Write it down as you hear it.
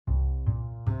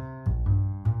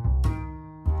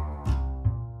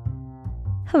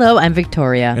Hello, I'm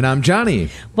Victoria. And I'm Johnny.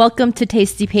 Welcome to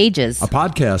Tasty Pages. A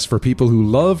podcast for people who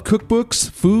love cookbooks,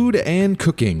 food, and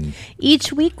cooking.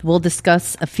 Each week, we'll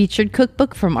discuss a featured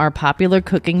cookbook from our popular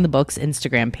Cooking the Books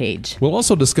Instagram page. We'll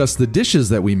also discuss the dishes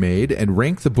that we made and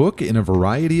rank the book in a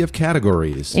variety of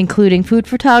categories, including food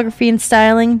photography and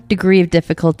styling, degree of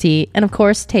difficulty, and of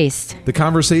course, taste. The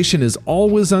conversation is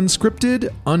always unscripted,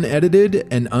 unedited,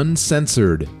 and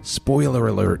uncensored. Spoiler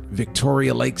alert,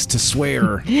 Victoria likes to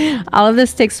swear. All of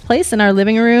this takes place in our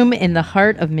living room in the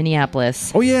heart of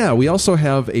Minneapolis. Oh yeah, we also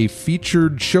have a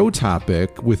featured show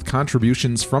topic with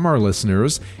contributions from our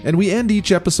listeners, and we end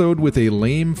each episode with a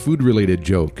lame food-related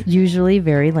joke. Usually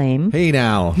very lame. Hey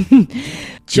now.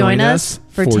 Join us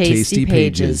for Tasty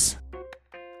Pages.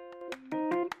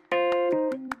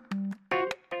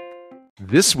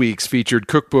 This week's featured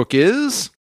cookbook is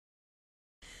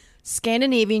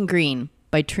Scandinavian Green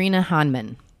by Trina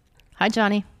Hanman. Hi,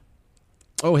 Johnny.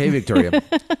 Oh, hey, Victoria.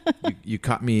 you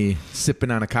caught me sipping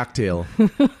on a cocktail.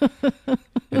 Had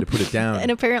to put it down.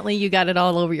 And apparently you got it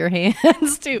all over your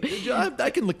hands, too. I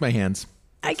can lick my hands.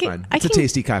 It's fine. It's a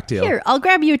tasty cocktail. Here, I'll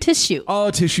grab you a tissue. Oh,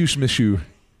 tissue schmissue.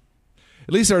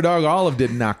 At least our dog Olive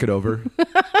didn't knock it over.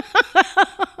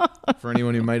 For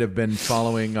anyone who might have been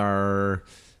following our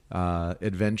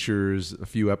adventures a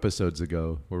few episodes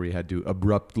ago, where we had to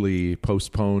abruptly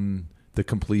postpone the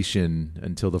completion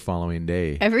until the following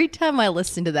day. Every time I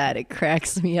listen to that, it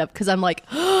cracks me up because I'm like,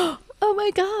 oh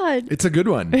my God. It's a good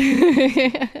one.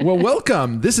 Well,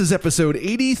 welcome. This is episode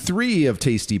 83 of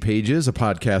Tasty Pages, a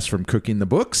podcast from Cooking the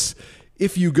Books.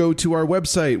 If you go to our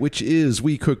website, which is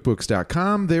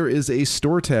wecookbooks.com, there is a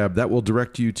store tab that will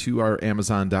direct you to our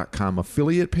Amazon.com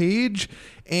affiliate page.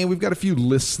 And we've got a few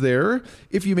lists there.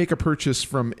 If you make a purchase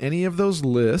from any of those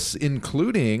lists,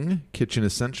 including kitchen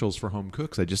essentials for home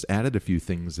cooks, I just added a few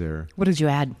things there. What did you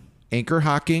add? Anchor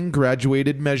Hocking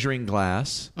graduated measuring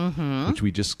glass, which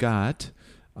we just got.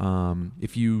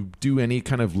 If you do any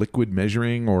kind of liquid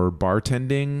measuring or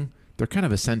bartending, they're kind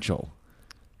of essential.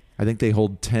 I think they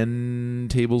hold 10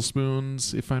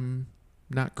 tablespoons, if I'm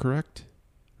not correct.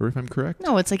 Or if I'm correct?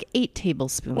 No, it's like 8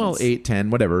 tablespoons. Well, 8,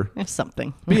 10, whatever. Or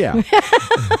something. But yeah.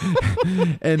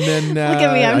 And then... Look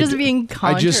at me, I'm just being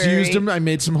contrary. I just used them. I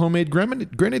made some homemade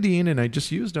grenadine, and I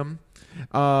just used them.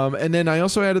 And then I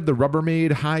also added the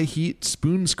Rubbermaid high heat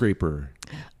spoon scraper.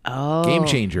 Oh. Game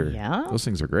changer. Yeah. Those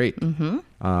things are great.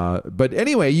 But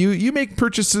anyway, you make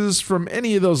purchases from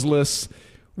any of those lists.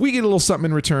 We get a little something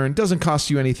in return. Doesn't cost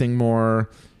you anything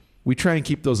more. We try and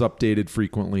keep those updated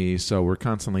frequently, so we're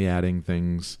constantly adding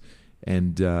things.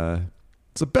 And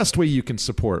it's the best way you can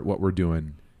support what we're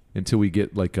doing until we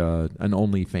get like an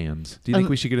OnlyFans. Do you think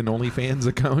we should get an OnlyFans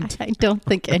account? I don't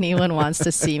think anyone wants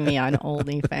to see me on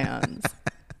OnlyFans.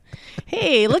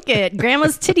 Hey, look at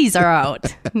Grandma's titties are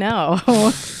out. No.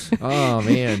 Oh,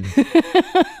 man.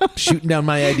 Shooting down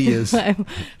my ideas.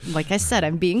 Like I said,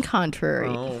 I'm being contrary.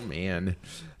 Oh, man.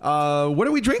 What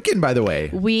are we drinking, by the way?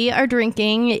 We are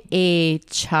drinking a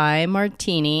chai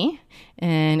martini,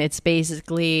 and it's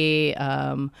basically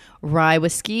rye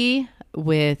whiskey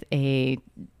with a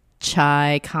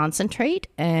chai concentrate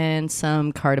and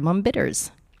some cardamom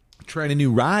bitters. Trying a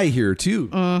new rye here, too.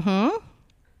 Mm-hmm.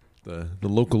 The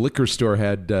local liquor store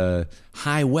had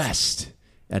High West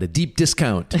at a deep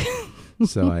discount.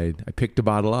 So I picked a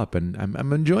bottle up, and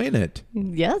I'm enjoying it.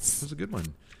 Yes. It was a good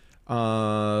one.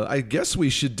 I guess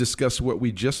we should discuss what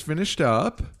we just finished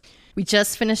up. We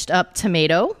just finished up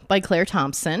Tomato by Claire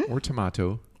Thompson. Or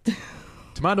Tomato.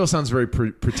 Tomato sounds very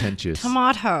pretentious.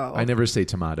 Tomato. I never say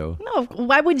tomato. No,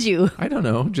 why would you? I don't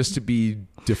know, just to be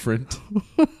different.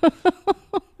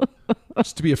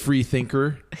 Just to be a free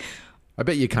thinker. I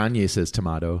bet you Kanye says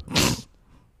tomato.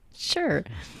 Sure.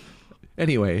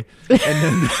 Anyway,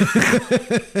 and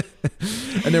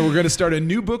then we're going to start a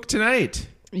new book tonight.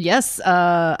 Yes,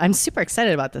 I'm super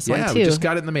excited about this one, too. Yeah, we just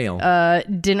got it in the mail.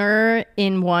 Dinner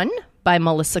in One by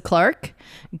Melissa Clark.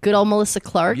 Good old Melissa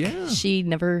Clark. Yeah. She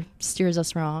never steers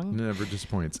us wrong. Never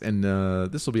disappoints. And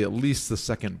this will be at least the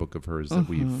second book of hers that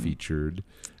we've featured,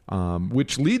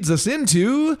 which leads us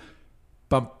into...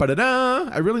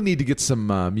 I really need to get some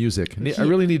music. I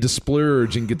really need to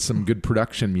splurge and get some good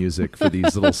production music for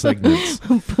these little segments.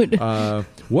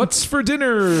 What's for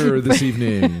dinner this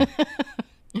evening?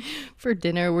 For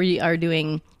dinner, we are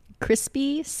doing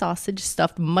crispy sausage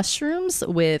stuffed mushrooms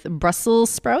with Brussels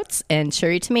sprouts and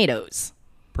cherry tomatoes.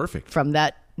 Perfect. From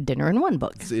that Dinner in One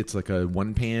book. It's like a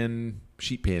one-pan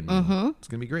sheet pan. It's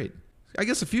going to be great. I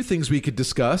guess a few things we could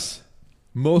discuss.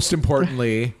 Most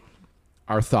importantly...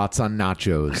 our thoughts on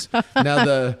nachos.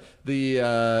 Now,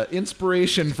 the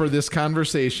inspiration for this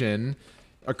conversation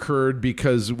occurred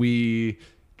because we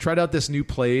tried out this new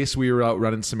place. We were out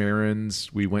running some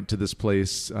errands. We went to this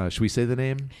place. Should we say the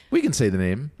name? We can say the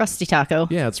name. Rusty Taco.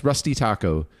 Yeah, it's Rusty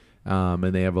Taco. And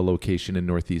they have a location in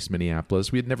Northeast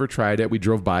Minneapolis. We had never tried it. We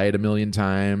drove by it a million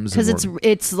times. Because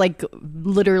it's like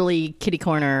literally kitty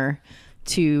corner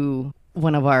to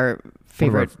one of our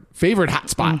favorite hot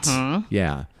spots.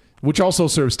 Yeah. Which also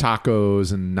serves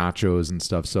tacos and nachos and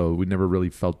stuff. So we never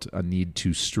really felt a need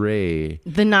to stray.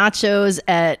 The nachos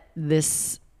at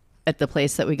the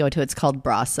place that we go to, it's called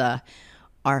Brasa,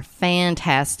 are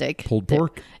fantastic. Pulled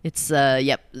pork? It's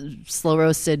slow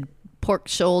roasted pork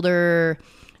shoulder.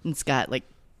 It's got like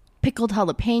pickled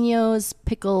jalapenos,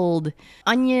 pickled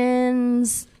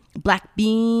onions, black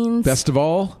beans. Best of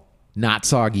all, not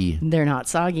soggy. They're not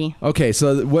soggy. Okay,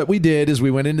 so what we did is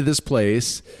we went into this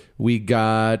place. We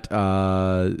got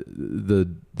the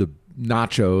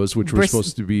nachos, which were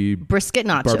supposed to be brisket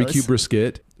nachos, barbecue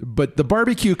brisket, but the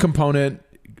barbecue component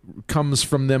comes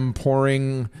from them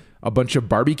pouring a bunch of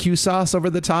barbecue sauce over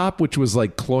the top, which was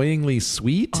like cloyingly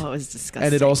sweet. Oh, it was disgusting.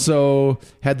 And it also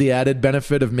had the added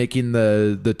benefit of making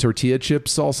the tortilla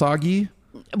chips all soggy.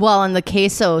 Well, and the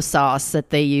queso sauce that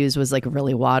they use was like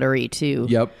really watery too.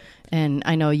 Yep. And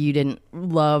I know you didn't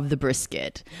love the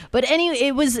brisket, but anyway,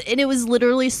 it was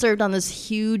literally served on this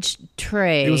huge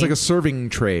tray. It was like a serving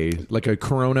tray, like a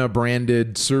Corona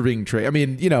branded serving tray. I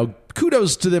mean,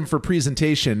 kudos to them for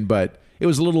presentation, but it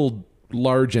was a little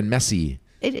large and messy.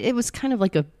 It was kind of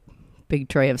like a big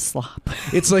tray of slop.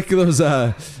 It's like those,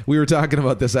 we were talking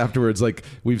about this afterwards, like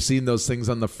we've seen those things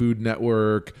on the Food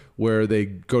Network where they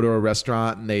go to a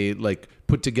restaurant and they like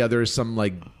put together some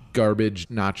like garbage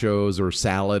nachos or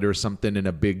salad or something in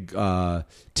a big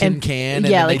tin can, and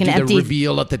then like they an do empty the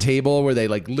reveal at the table where they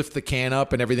like lift the can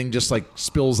up and everything just like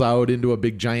spills out into a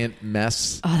big giant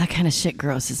mess. Oh, that kind of shit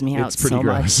grosses me out. It's pretty so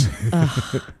gross.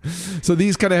 Much. So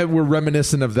these kind of were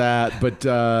reminiscent of that, but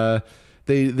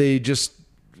they just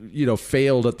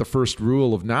failed at the first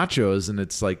rule of nachos, and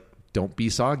it's like, don't be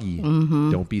soggy.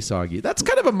 Mm-hmm. Don't be soggy. That's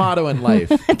kind of a motto in life.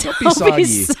 Don't be Be soggy.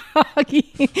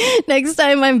 soggy. Next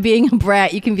time I'm being a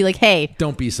brat, you can be like, hey,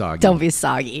 Don't be soggy. don't be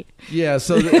soggy. Yeah.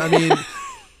 So, I mean,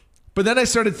 but then I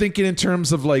started thinking in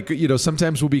terms of like,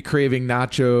 sometimes we'll be craving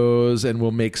nachos and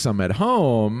we'll make some at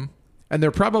home. And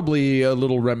they're probably a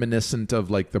little reminiscent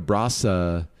of like the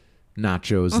Brasa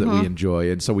nachos that we enjoy.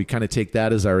 And so we kind of take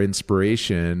that as our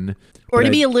inspiration. Or to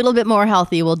be a little bit more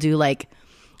healthy, we'll do like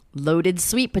loaded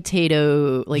sweet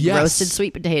potato, like roasted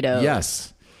sweet potato.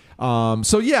 Yes.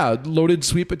 So yeah, loaded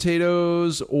sweet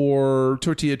potatoes or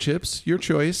tortilla chips, your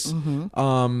choice.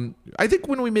 I think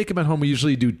when we make them at home, we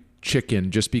usually do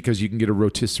chicken, just because you can get a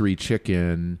rotisserie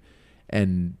chicken,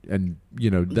 and then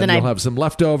you'll have some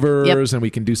leftovers, and we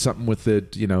can do something with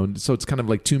it. So it's kind of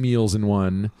like two meals in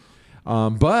one.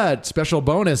 But special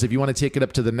bonus, if you want to take it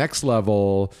up to the next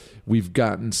level, we've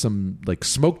gotten some like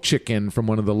smoked chicken from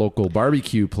one of the local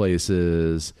barbecue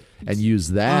places and use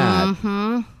that.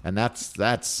 And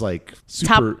that's like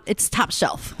super. It's top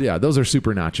shelf. Yeah, those are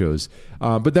super nachos.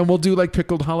 But then we'll do like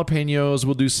pickled jalapenos.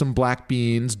 We'll do some black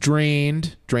beans, drain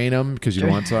them because you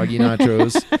don't want soggy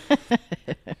nachos.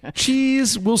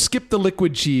 Cheese, we'll skip the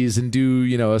liquid cheese and do,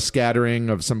 a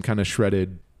scattering of some kind of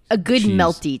shredded A good cheese.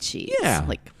 melty cheese. Yeah.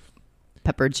 Like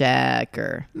pepper jack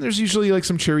or... There's usually like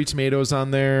some cherry tomatoes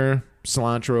on there,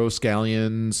 cilantro,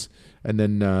 scallions, and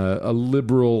then a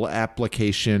liberal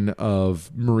application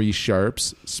of Marie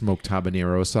Sharp's smoked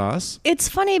habanero sauce. It's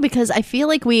funny because I feel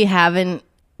like we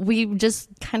just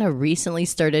kind of recently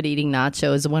started eating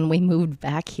nachos when we moved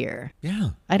back here.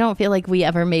 Yeah. I don't feel like we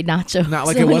ever made nachos. Not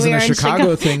like it wasn't a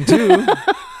Chicago thing, too.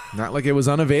 Not like it was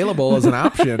unavailable as an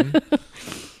option.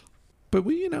 But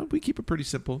we keep it pretty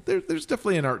simple. There's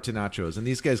definitely an art to nachos, and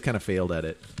these guys kind of failed at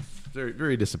it. Very,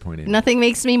 very disappointing. Nothing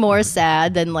makes me more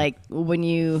sad than like when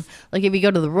if you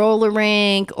go to the roller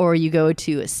rink or you go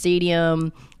to a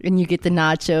stadium and you get the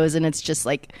nachos and it's just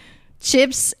like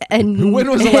chips and... When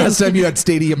was the last time you had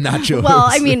stadium nachos? Well,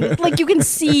 I mean, like you can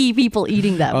see people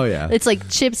eating them. Oh, yeah. It's like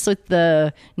chips with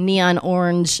the neon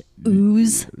orange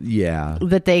ooze Yeah.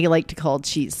 that they like to call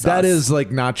cheese sauce. That is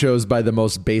like nachos by the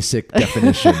most basic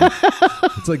definition.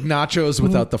 It's like nachos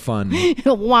without the fun.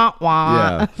 Wah,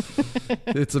 wah. Yeah.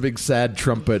 It's a big sad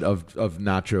trumpet of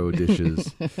nacho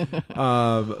dishes.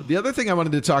 The other thing I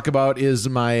wanted to talk about is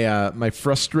my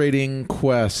frustrating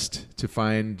quest to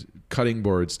find cutting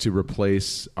boards to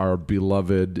replace our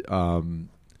beloved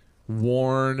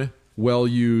worn,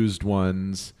 well-used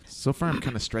ones. So far, I'm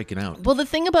kind of striking out. Well, the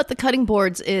thing about the cutting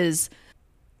boards is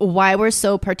why we're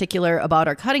so particular about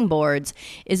our cutting boards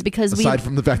is because Aside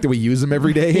from the fact that we use them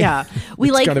every day. Yeah.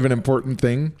 It's kind of an important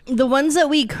thing. The ones that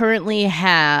we currently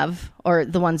have, or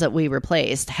the ones that we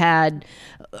replaced, had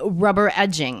rubber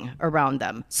edging around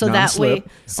them. So Non-slip.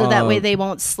 that way they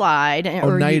won't slide.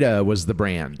 Oneida was the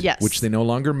brand. Yes. Which they no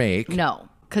longer make. No.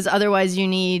 Because otherwise you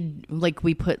need, like,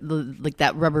 we put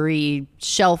that rubbery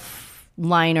shelf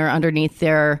liner underneath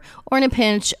there, or in a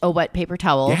pinch, a wet paper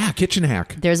towel. Yeah, kitchen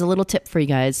hack. There's a little tip for you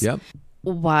guys. Yep.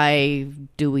 Why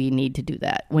do we need to do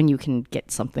that when you can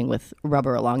get something with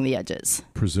rubber along the edges?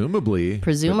 Presumably.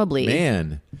 Presumably. But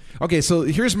man. Okay, so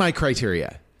here's my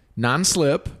criteria.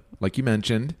 Non-slip, like you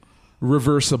mentioned.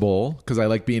 Reversible, because I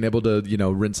like being able to,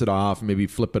 rinse it off, maybe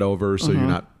flip it over so you're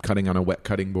not cutting on a wet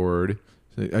cutting board.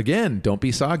 Again, don't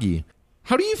be soggy.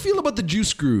 How do you feel about the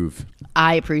juice groove?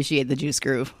 I appreciate the juice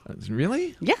groove.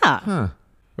 Really? Yeah. Huh.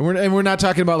 And we're not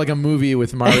talking about like a movie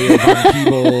with Mario Van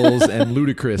Peebles and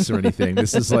Ludacris or anything.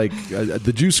 This is like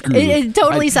the juice groove. It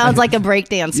totally sounds like a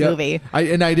breakdance movie.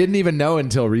 I didn't even know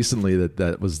until recently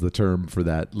that was the term for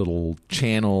that little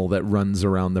channel that runs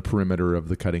around the perimeter of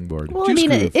the cutting board. Well, juice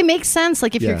groove. it makes sense.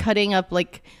 Like if you're cutting up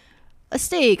like a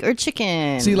steak or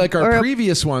chicken. See, like our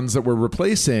previous ones that we're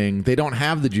replacing, they don't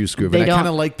have the juice groove. And I kind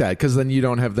of like that because then you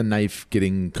don't have the knife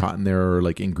getting caught in there or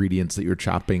like ingredients that you're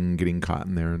chopping getting caught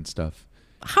in there and stuff.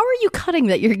 How are you cutting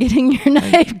that you're getting your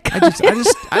knife cut?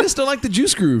 I just don't like the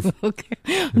juice groove.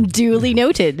 Okay. Duly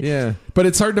noted. Yeah. But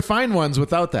it's hard to find ones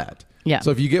without that. Yeah.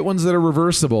 So if you get ones that are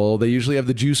reversible, they usually have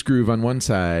the juice groove on one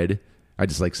side. I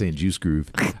just like saying juice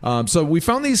groove. So we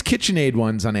found these KitchenAid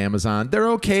ones on Amazon. They're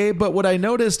okay, but what I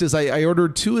noticed is I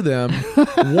ordered 2 of them.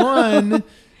 One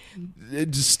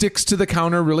it just sticks to the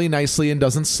counter really nicely and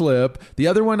doesn't slip. The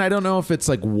other one, I don't know if it's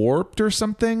like warped or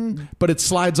something, but it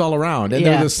slides all around. And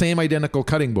they're the same identical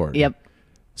cutting board. Yep.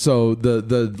 So the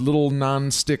little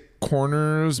non-stick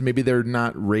corners, maybe they're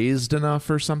not raised enough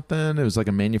or something. It was like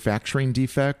a manufacturing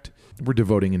defect. We're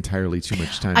devoting entirely too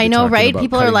much time. I know, right?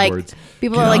 People are like,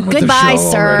 goodbye,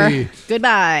 sir. Already.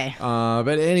 Goodbye.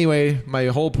 But anyway, my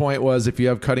whole point was if you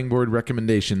have cutting board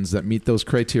recommendations that meet those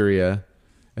criteria,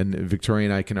 and Victoria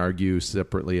and I can argue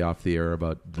separately off the air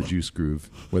about the juice groove,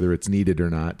 whether it's needed or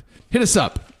not, hit us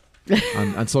up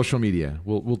on social media.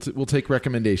 We'll take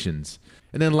recommendations.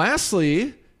 And then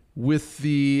lastly, with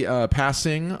the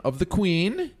passing of the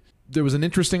Queen, there was an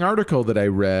interesting article that I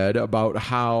read about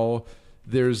how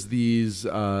there's these,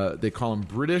 they call them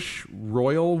British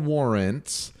royal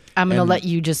warrants. I'm going to let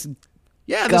you just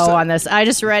go on this. I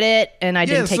just read it and I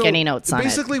didn't take any notes on it.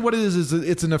 Basically what it is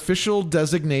it's an official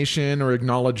designation or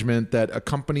acknowledgement that a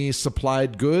company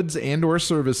supplied goods and or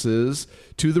services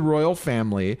to the royal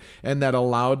family and that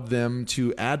allowed them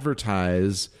to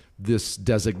advertise this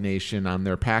designation on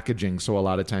their packaging. So a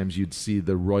lot of times you'd see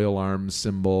the royal arms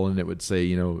symbol and it would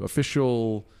say,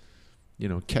 official,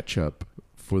 ketchup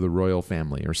for the royal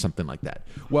family or something like that.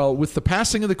 Well, with the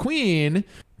passing of the Queen,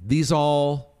 these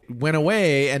all went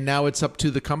away, and now it's up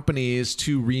to the companies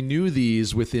to renew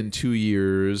these within 2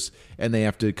 years, and they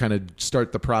have to kind of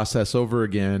start the process over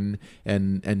again,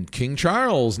 and King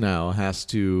Charles now has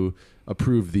to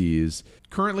approve these.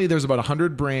 Currently, there's about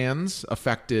 100 brands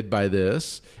affected by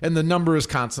this, and the number is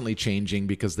constantly changing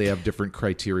because they have different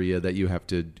criteria that you have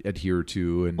to adhere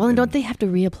to. And don't they have to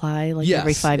reapply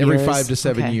every 5 years? Every 5 to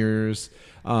 7 years.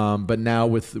 But now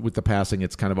with the passing,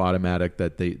 it's kind of automatic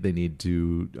that they need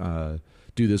to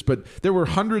do this. But there were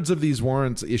hundreds of these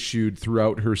warrants issued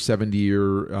throughout her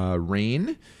 70-year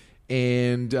reign.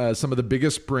 And some of the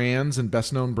biggest brands and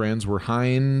best-known brands were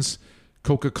Heinz,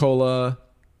 Coca-Cola,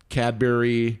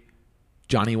 Cadbury,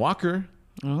 Johnny Walker.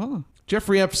 Oh.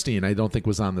 Jeffrey Epstein, I don't think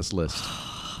was on this list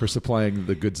for supplying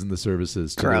the goods and the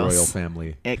services to the royal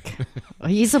family. Ick.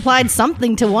 He supplied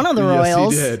something to one of the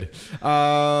royals. Yes, he did.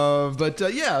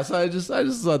 So I just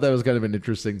thought that was kind of an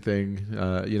interesting thing.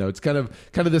 It's kind of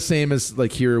the same as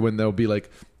like here when they'll be like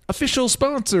official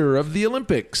sponsor of the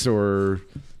Olympics or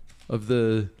of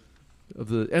the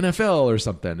NFL or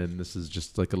something, and this is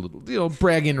just like a little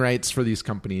bragging rights for these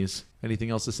companies. Anything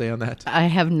else to say on that? I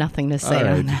have nothing to say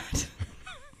on that.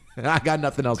 I got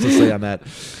nothing else to say on that.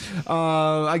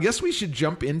 I guess we should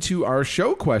jump into our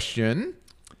show question.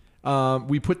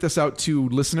 We put this out to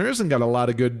listeners and got a lot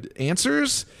of good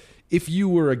answers. If you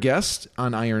were a guest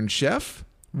on Iron Chef,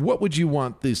 what would you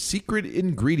want the secret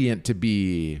ingredient to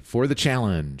be for the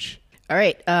challenge? All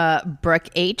right. Breck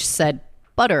H said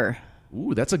butter.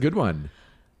 Ooh, that's a good one.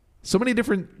 So many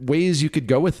different ways you could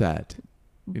go with that,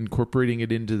 incorporating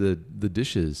it into the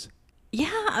dishes. Yeah,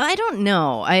 I don't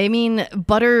know. I mean,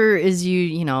 butter is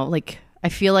like I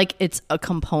feel like it's a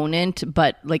component,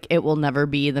 but like it will never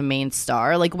be the main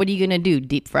star. Like, what are you going to do?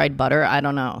 Deep fried butter? I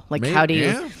don't know. Like, how do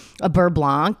you... A beurre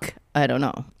blanc? I don't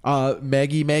know.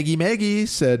 Maggie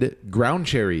said ground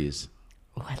cherries.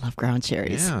 Oh, I love ground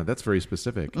cherries. Yeah, that's very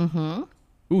specific. Mm-hmm.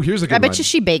 Ooh, here's a good one. I bet you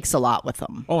she bakes a lot with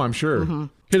them. Oh, I'm sure. Mm-hmm.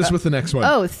 Hit us with the next one.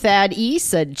 Oh, Thad E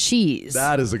said cheese.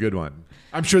 That is a good one.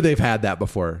 I'm sure they've had that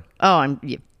before. Oh,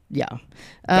 yeah.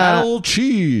 Battle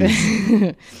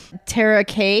cheese. Tara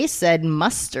K said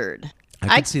mustard.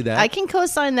 I can see that. I can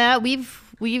co-sign that.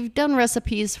 We've done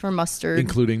recipes for mustard,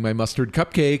 including my mustard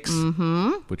cupcakes,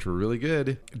 which were really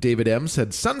good. David M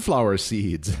said sunflower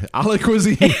seeds, a la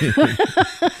cuisine.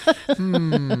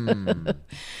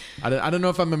 I don't know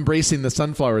if I'm embracing the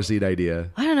sunflower seed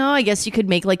idea. I don't know. I guess you could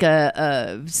make like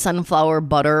a sunflower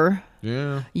butter.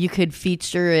 Yeah. You could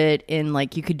feature it in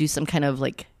like, you could do some kind of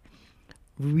like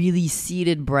really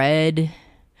seeded bread,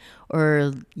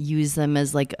 or use them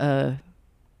as like a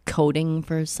coating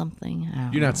for something.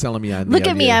 You're not selling me on Look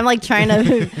at me. I'm like trying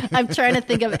to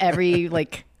think of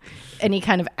any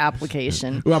kind of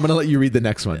application. Well, I'm going to let you read the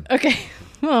next one. Okay.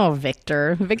 Oh,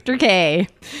 Victor K.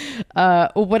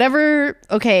 Whatever.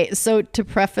 Okay. So to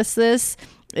preface this,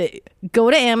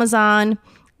 go to Amazon,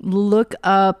 look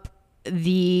up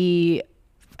I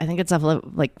think it's a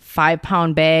like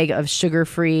 5-pound bag of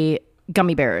sugar-free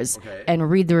gummy bears, and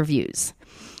read the reviews,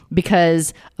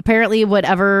 because apparently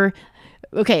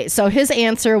okay, so his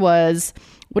answer was,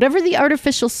 whatever the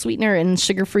artificial sweetener in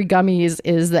sugar-free gummies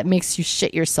is that makes you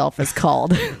shit yourself is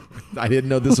called. I didn't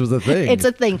know this was a thing. It's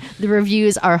a thing. The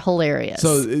reviews are hilarious.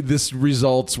 So this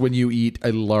results when you eat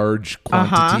a large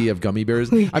quantity of gummy bears.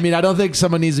 I mean, I don't think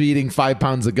someone needs to be eating 5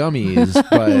 pounds of gummies,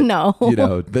 but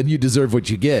no. Then you deserve what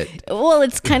you get. Well,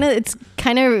 it's kind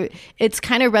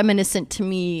of reminiscent to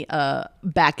me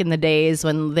back in the days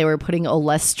when they were putting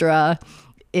Olestra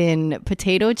in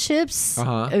potato chips.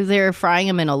 They're frying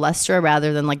them in Olestra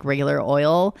rather than like regular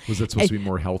oil. Was that supposed to be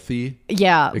more healthy?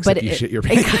 Yeah, except but you shit your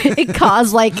pants. It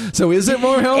caused like... So is it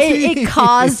more healthy? It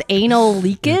caused anal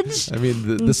leakage. I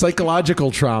mean, the psychological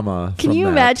trauma. Can you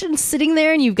imagine sitting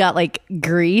there and you've got like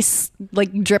grease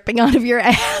like dripping out of your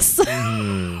ass?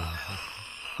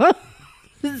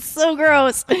 It's so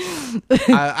gross.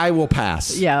 I will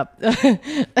pass. Yeah.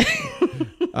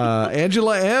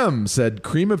 Angela M said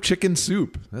cream of chicken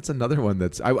soup. That's another one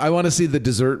that's... I want to see the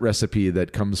dessert recipe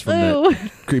that comes from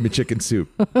that cream of chicken soup.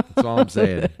 That's all I'm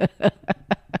saying.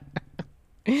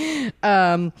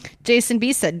 Jason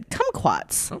B said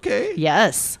kumquats. Okay.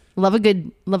 Yes. Love a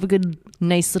good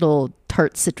nice little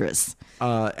tart citrus.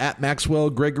 At Maxwell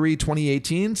Gregory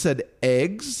 2018 said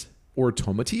eggs or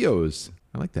tomatillos.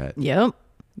 I like that. Yep.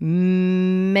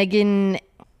 Megan...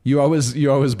 You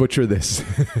always butcher this.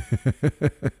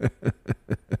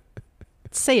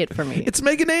 Say it for me. It's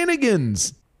Megan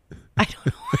Anigans. I don't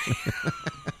know.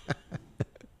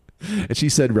 And she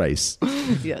said rice.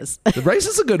 Yes. The rice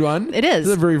is a good one. It is.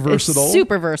 It's very versatile. It's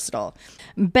super versatile.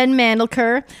 Ben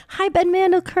Mandelker. Hi, Ben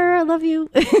Mandelker. I love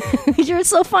you. You're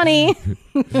so funny.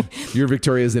 You're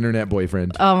Victoria's internet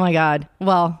boyfriend. Oh, my God.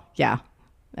 Well, yeah.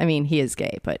 I mean, he is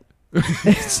gay, but...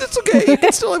 It's okay. You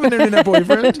can still have an internet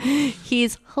boyfriend.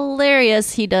 He's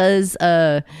hilarious. He does...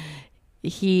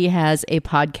 he has a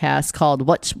podcast called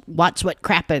Watch What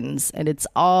Crappens, and it's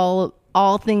all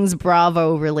things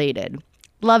Bravo related.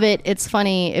 Love it. It's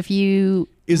funny. If you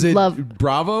love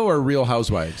Bravo or Real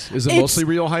Housewives? Is it mostly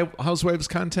Real Housewives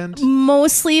content?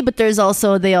 Mostly, but they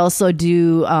also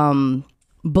do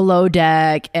Below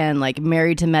Deck and like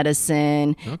Married to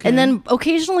Medicine. Okay. And then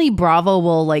occasionally Bravo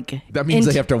will like... That means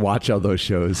they have to watch all those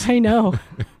shows. I know.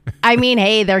 I mean,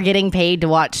 hey, they're getting paid to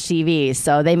watch TV,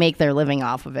 so they make their living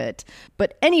off of it.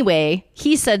 But anyway,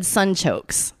 he said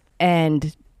sunchokes,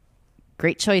 and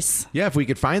great choice. Yeah, if we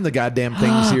could find the goddamn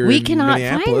things here, we cannot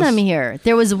find them here.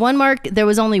 There was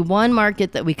only one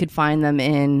market that we could find them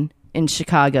in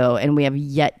Chicago, and we have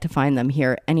yet to find them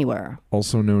here anywhere.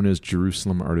 Also known as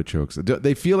Jerusalem artichokes.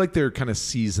 They feel like they're kind of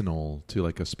seasonal to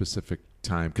like a specific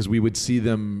time because we would see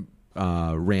them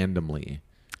randomly.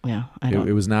 Yeah,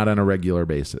 It was not on a regular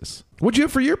basis. What'd you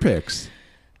have for your picks?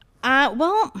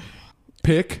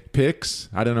 Picks.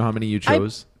 I don't know how many you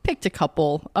chose. I picked a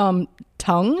couple.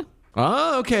 Tongue.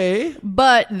 Oh, okay.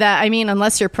 But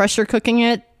unless you're pressure cooking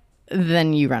it,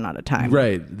 then you run out of time.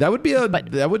 Right. That would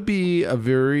be a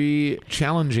very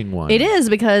challenging one. It is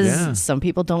because some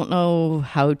people don't know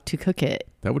how to cook it.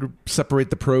 That would separate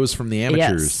the pros from the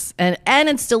amateurs. Yes. And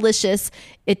it's delicious.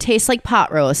 It tastes like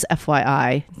pot roast,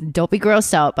 FYI. Don't be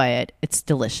grossed out by it. It's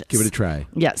delicious. Give it a try.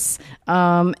 Yes.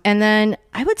 And then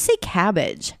I would say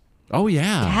cabbage. Oh,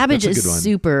 yeah. Cabbage is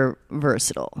super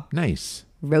versatile. Nice.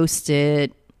 Roast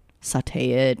it,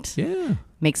 saute it, Yeah.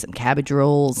 make some cabbage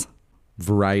rolls.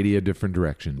 Variety of different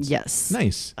directions. Yes.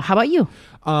 Nice. How about you?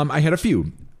 I had a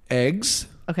few. Eggs.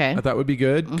 Okay. I thought would be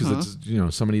good because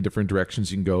it's, so many different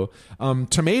directions you can go.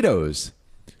 Tomatoes.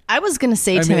 I was going to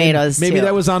say I mean, tomatoes, maybe too.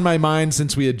 that was on my mind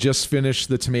since we had just finished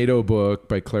the tomato book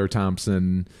by Claire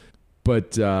Thompson.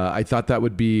 But I thought that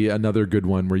would be another good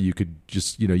one where you could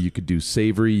just, you could do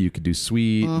savory, you could do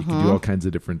sweet, you could do all kinds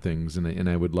of different things. And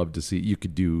I would love to see, you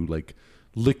could do like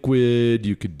liquid,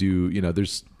 you could do,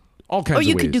 there's all kinds of ways.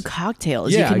 You could do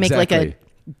cocktails. Yeah, you could make like exactly.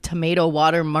 a tomato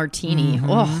water martini.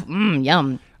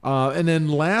 Yum. And then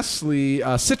lastly,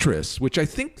 citrus, which I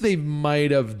think they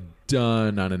might have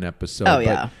done on an episode. Oh,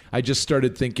 yeah. But I just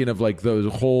started thinking of like the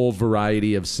whole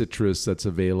variety of citrus that's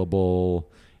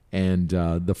available and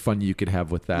the fun you could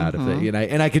have with that.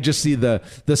 And I could just see the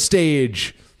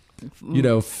stage,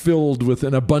 filled with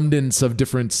an abundance of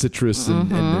different citrus and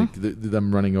like,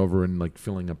 them running over and like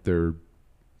filling up their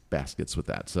baskets with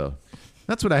that. So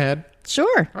that's what I had.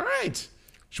 Sure. All right.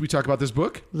 Should we talk about this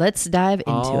book? Let's dive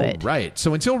into it. Right.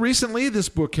 So until recently, this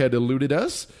book had eluded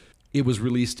us. It was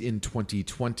released in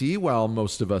 2020 while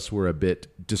most of us were a bit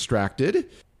distracted.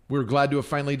 We're glad to have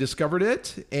finally discovered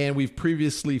it. And we've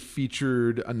previously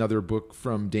featured another book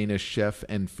from Danish chef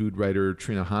and food writer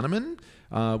Trina Hahnemann,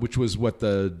 which was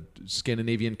the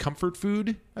Scandinavian comfort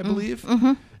food, I believe.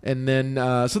 And then,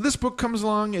 so this book comes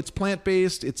along. It's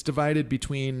plant-based. It's divided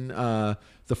between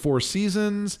the 4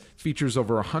 seasons, features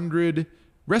over 100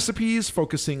 recipes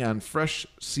focusing on fresh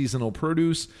seasonal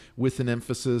produce with an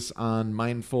emphasis on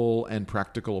mindful and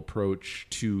practical approach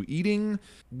to eating.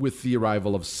 With the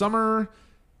arrival of summer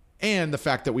and the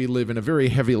fact that we live in a very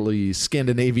heavily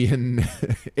Scandinavian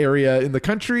area in the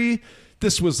country,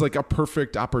 this was like a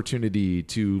perfect opportunity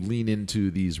to lean into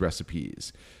these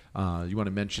recipes. You want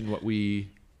to mention what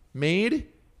we made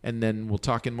and then we'll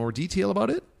talk in more detail about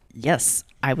it? Yes,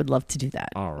 I would love to do that.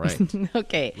 All right.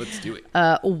 Okay. Let's do it.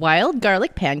 Wild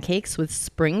garlic pancakes with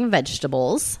spring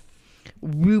vegetables.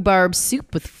 Rhubarb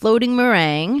soup with floating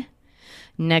meringue.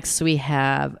 Next, we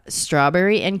have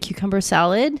strawberry and cucumber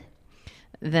salad.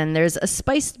 Then there's a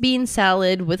spiced bean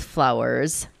salad with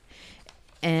flowers.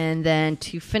 And then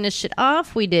to finish it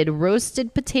off, we did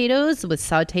roasted potatoes with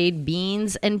sauteed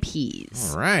beans and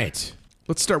peas. All right.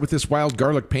 Let's start with this wild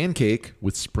garlic pancake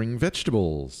with spring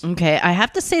vegetables. Okay, I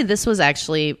have to say this was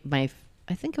actually I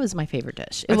think it was my favorite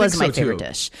dish. It was my favorite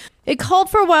dish. It called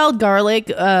for wild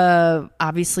garlic,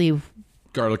 obviously.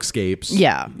 Garlic scapes.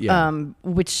 Yeah.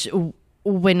 Which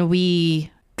when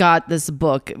we got this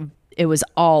book, it was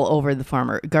all over the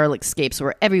farmer. Garlic scapes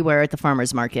were everywhere at the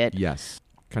farmer's market. Yes.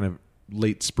 Kind of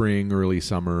late spring, early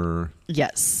summer.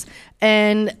 Yes.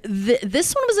 And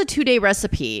this one was a 2-day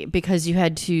recipe because you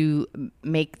had to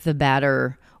make the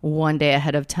batter 1 day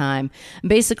ahead of time.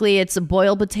 Basically, it's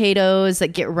boiled potatoes that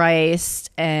get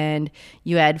riced and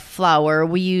you add flour.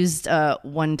 We used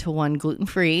 1-to-1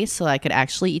 gluten-free so I could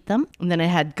actually eat them. And then I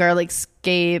had garlic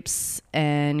scapes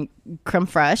and creme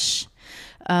fraiche.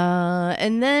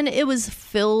 And then it was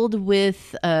filled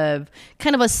with kind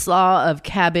of a slaw of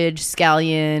cabbage,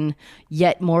 scallion,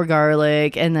 yet more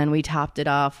garlic. And then we topped it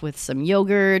off with some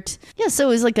yogurt. Yeah, so it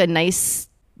was like a nice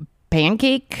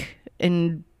pancake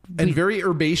and very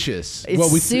herbaceous.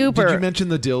 It's super. Did you mention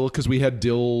the dill? Because we had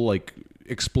dill like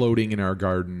exploding in our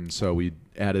garden, so we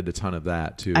added a ton of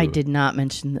that too. I did not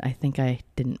mention. I think I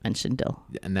didn't mention dill.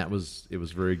 And it was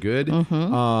very good.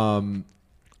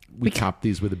 We topped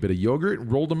these with a bit of yogurt,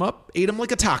 rolled them up, ate them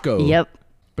like a taco. Yep.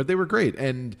 But they were great.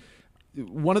 And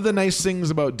one of the nice things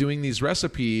about doing these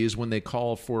recipes when they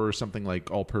call for something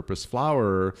like all-purpose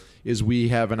flour is we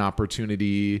have an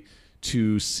opportunity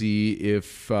to see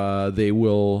if they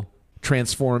will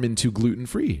transform into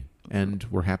gluten-free. And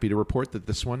we're happy to report that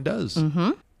this one does.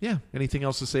 Yeah. Anything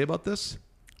else to say about this?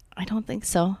 I don't think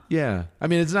so. Yeah. I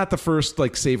mean, it's not the first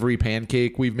like savory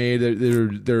pancake we've made.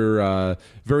 They're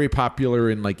very popular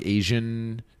in like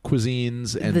Asian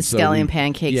cuisines. And the scallion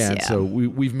pancakes. Yeah. So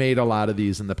we've made a lot of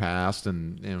these in the past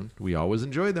and we always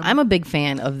enjoy them. I'm a big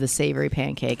fan of the savory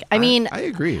pancake. I mean, I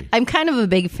agree. I'm kind of a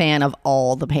big fan of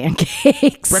all the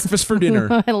pancakes. Breakfast for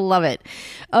dinner. I love it.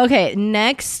 Okay.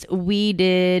 Next we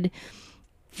did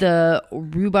the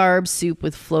rhubarb soup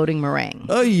with floating meringue.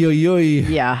 Oy, oy, oy.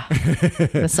 Yeah.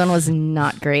 This one was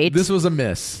not great. This was a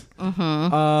miss.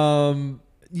 Yeah,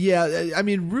 I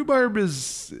mean,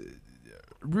 rhubarb's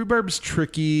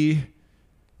tricky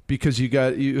because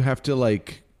you have to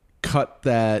like cut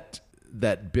that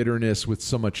bitterness with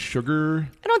so much sugar.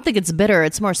 I don't think it's bitter.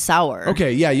 It's more sour.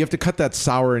 Okay, yeah, you have to cut that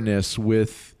sourness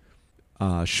with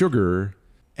sugar,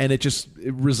 and it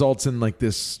results in like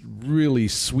this really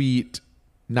sweet,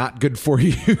 not good for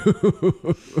you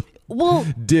Well,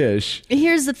 dish.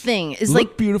 here's the thing: is Looked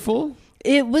like beautiful.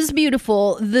 it was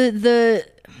beautiful. The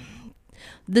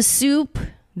soup,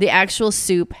 the actual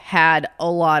soup, had a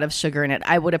lot of sugar in it.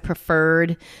 I would have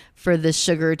preferred for the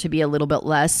sugar to be a little bit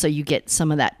less, so you get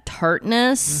some of that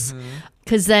tartness.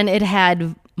 Because then it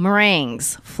had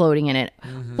meringues floating in it,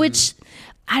 which.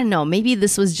 I don't know. Maybe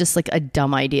this was just like a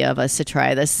dumb idea of us to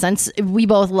try this, since we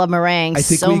both love meringues I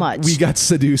think so much. we got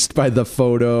seduced by the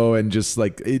photo and just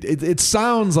like it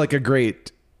sounds like a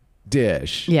great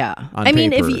dish. Yeah, on I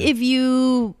mean, paper. if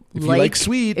you like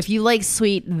sweet. if you like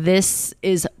sweet, this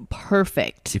is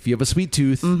perfect. If you have a sweet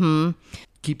tooth,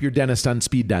 keep your dentist on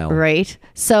speed dial. Right.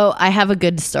 So I have a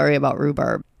good story about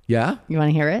rhubarb. Yeah. You want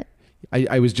to hear it?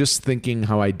 I was just thinking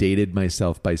how I dated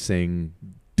myself by saying,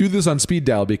 do this on speed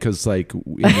dial, because like in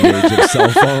the age of cell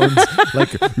phones, like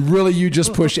really you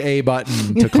just push a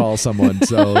button to call someone.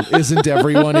 So isn't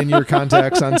everyone in your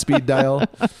contacts on speed dial?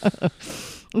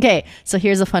 Okay, so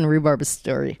here's a fun rhubarb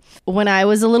story. When I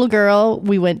was a little girl,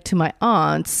 we went to my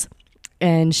aunt's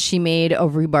and she made a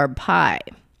rhubarb pie,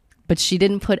 but she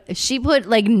put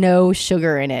like no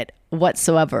sugar in it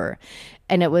whatsoever.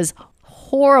 And it was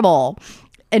horrible.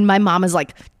 And my mom is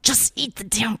like, just eat the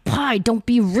damn pie. Don't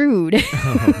be rude.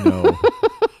 Oh, no.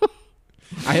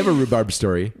 I have a rhubarb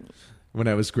story. When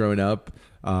I was growing up,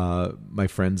 my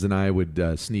friends and I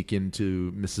would sneak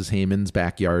into Mrs. Heyman's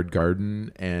backyard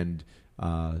garden and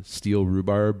steal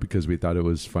rhubarb because we thought it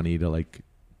was funny to like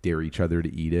dare each other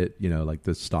to eat it, like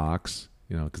the stalks,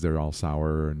 because they're all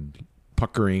sour and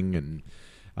puckering. And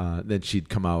then she'd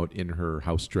come out in her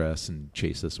house dress and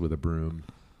chase us with a broom.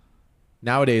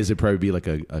 Nowadays, it'd probably be like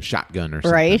a shotgun or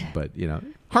something. Right. But,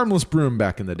 harmless broom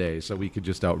back in the day, so we could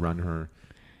just outrun her.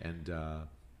 And,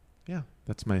 yeah,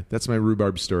 that's my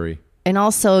rhubarb story. And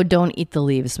also, don't eat the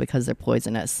leaves because they're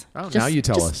poisonous. Oh, now you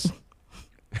tell us.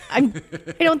 I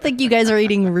don't think you guys are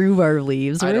eating rhubarb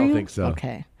leaves, I don't you? think so.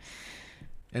 Okay.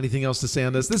 Anything else to say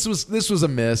on this? This was a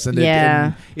miss, and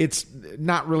Yeah. it's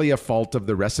not really a fault of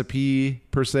the recipe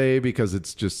per se, because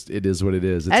it is what it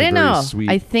is. It's I don't a very know. sweet.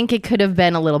 I think it could have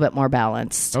been a little bit more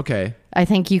balanced. Okay. I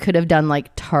think you could have done like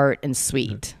tart and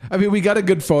sweet. I mean, we got a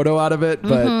good photo out of it,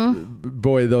 but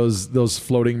boy, those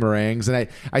floating meringues, and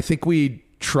I think we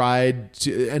tried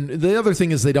to. And the other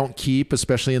thing is they don't keep,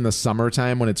 especially in the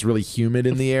summertime when it's really humid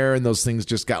in the air, and those things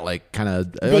just got like kind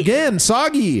of again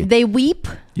soggy. They weep.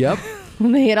 Yep.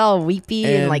 They get all weepy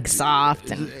and And- like soft.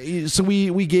 And So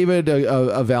we gave it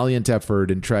a valiant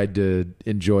effort and tried to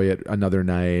enjoy it another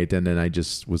night, and then I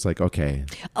just was like, okay,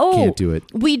 can't do it.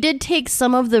 We did take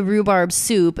some of the rhubarb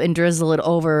soup and drizzle it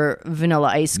over vanilla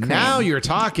ice cream. Now you're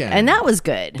talking. And that was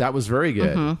good. That was very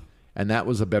good. And that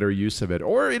was a better use of it.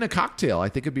 Or in a cocktail. I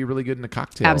think it'd be really good in a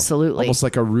cocktail. Absolutely. Almost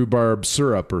like a rhubarb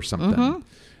syrup or something.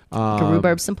 Like a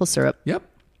rhubarb simple syrup. Yep.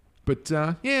 But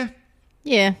yeah.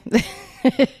 Yeah.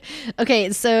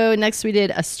 Okay, so next we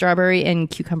did a strawberry and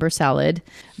cucumber salad.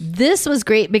 This was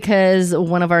great because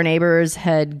one of our neighbors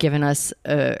had given us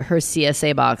her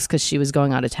CSA box because she was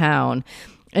going out of town.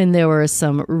 And there were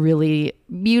some really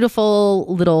beautiful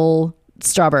little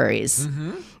strawberries.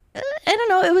 I don't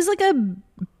know. It was like a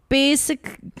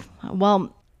basic,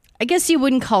 well, I guess you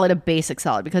wouldn't call it a basic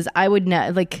salad because I would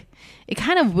not, like, it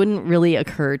kind of wouldn't really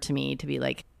occur to me to be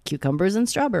like cucumbers and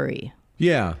strawberry.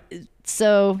 Yeah.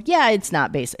 So yeah, it's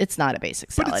not It's not a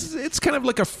basic salad. But it's kind of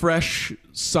like a fresh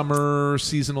summer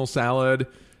seasonal salad.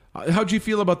 How'd you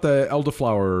feel about the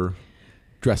elderflower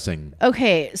dressing?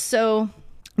 Okay, so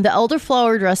the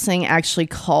elderflower dressing actually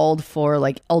called for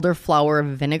like elderflower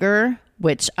vinegar,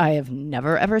 which I have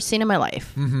never ever seen in my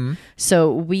life.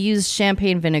 So we used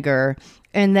champagne vinegar,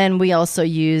 and then we also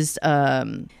used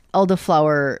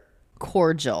elderflower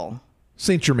cordial.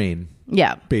 Saint Germain,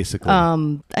 Yeah. basically.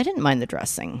 I didn't mind the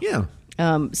dressing. Yeah.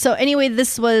 So anyway,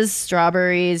 this was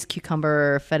strawberries,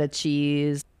 cucumber, feta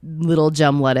cheese, little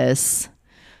gem lettuce.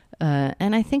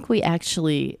 And I think we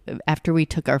actually, after we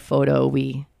took our photo,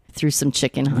 we threw some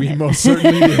chicken on We it. most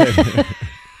certainly did.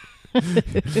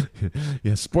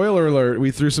 Yeah, spoiler alert.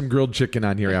 We threw some grilled chicken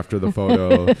on here after the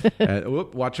photo.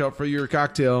 Watch out for your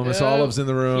cocktail. Miss Olive's in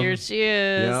the room. Here she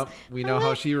is. Yep, we know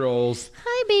how she rolls.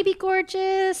 Hi, baby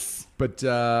gorgeous. But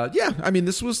yeah, I mean,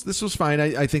 this was fine.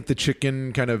 I think the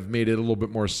chicken kind of made it a little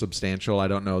bit more substantial. I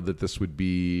don't know that this would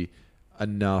be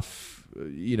enough,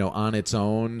 on its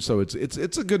own. So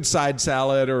it's a good side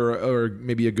salad or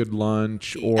maybe a good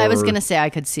lunch. Or I was gonna say I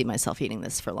could see myself eating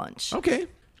this for lunch. okay.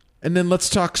 And then let's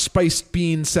talk spiced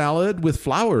bean salad with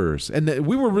flowers. And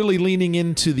we were really leaning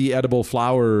into the edible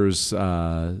flowers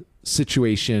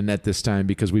situation at this time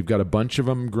because we've got a bunch of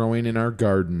them growing in our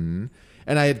garden.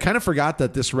 And I had kind of forgot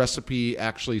that this recipe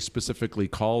actually specifically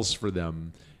calls for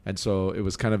them. And so it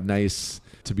was kind of nice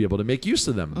to be able to make use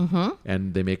of them.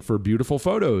 And they make for beautiful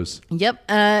photos. Yep.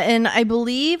 And I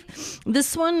believe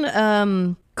this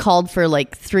one called for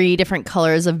like 3 different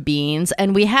colors of beans.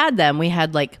 And we had them. We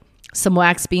had like some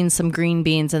wax beans, some green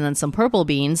beans, and then some purple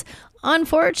beans.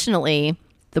 Unfortunately,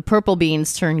 the purple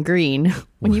beans turn green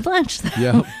when you blanch them.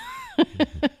 Yeah.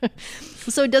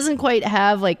 So it doesn't quite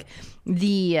have like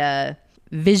the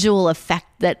visual effect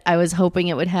that I was hoping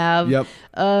it would have. Yep.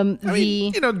 I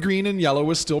mean, green and yellow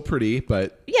was still pretty,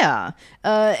 but yeah.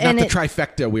 not the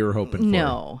trifecta we were hoping for.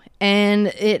 No. And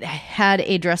it had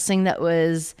a dressing that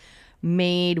was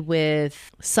made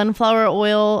with sunflower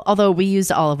oil, although we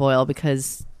used olive oil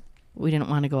because we didn't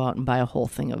want to go out and buy a whole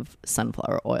thing of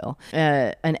sunflower oil.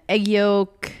 An egg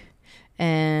yolk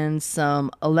and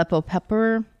some Aleppo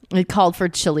pepper. It called for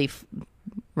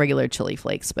regular chili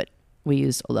flakes, but we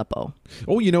used Aleppo.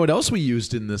 Oh, you know what else we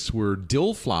used in this were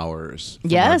dill flowers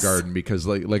from Yes. our garden, because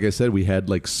like I said, we had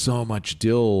like so much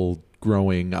dill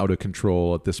growing out of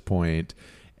control at this point.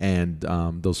 And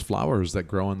those flowers that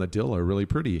grow on the dill are really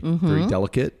pretty, very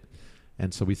delicate.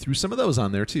 And so we threw some of those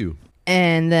on there too.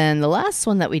 And then the last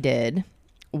one that we did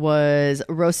was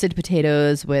roasted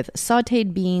potatoes with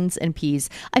sauteed beans and peas.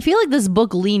 I feel like this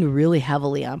book leaned really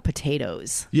heavily on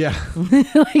potatoes. Yeah.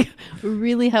 Like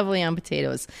really heavily on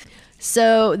potatoes.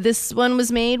 So this one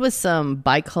was made with some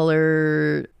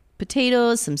bicolor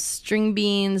potatoes, some string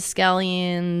beans,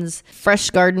 scallions,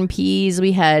 fresh garden peas.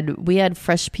 We had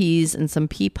fresh peas and some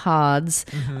pea pods.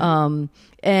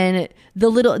 And the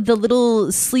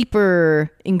little sleeper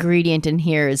ingredient in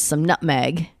here is some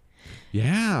nutmeg.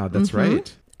 Yeah, that's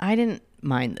right. I didn't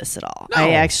mind this at all. No.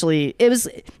 It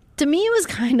was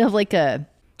kind of like a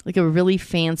really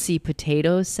fancy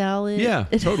potato salad. Yeah,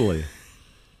 totally.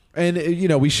 And,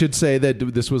 we should say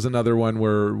that this was another one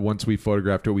where once we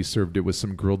photographed it, we served it with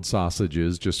some grilled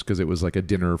sausages just because it was like a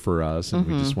dinner for us. And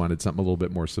we just wanted something a little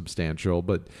bit more substantial.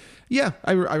 But yeah,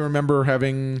 I remember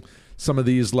having some of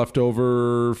these left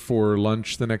over for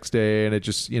lunch the next day. And it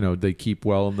just, they keep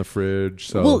well in the fridge.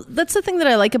 So Well, that's the thing that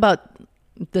I like about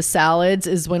the salads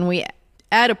is when we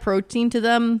add a protein to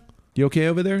them. You okay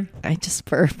over there? I just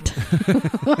burped.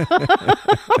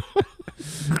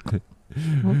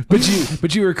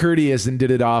 But you were courteous and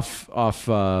did it off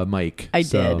mic. I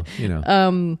so,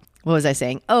 did. What was I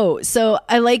saying? Oh, so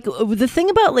I like the thing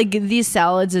about like these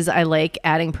salads is I like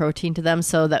adding protein to them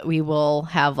so that we will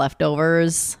have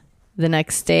leftovers the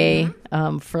next day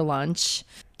for lunch.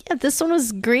 Yeah, this one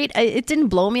was great. It didn't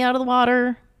blow me out of the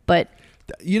water, but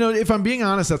if I'm being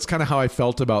honest, that's kind of how I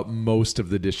felt about most of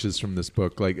the dishes from this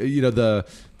book. Like, the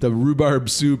rhubarb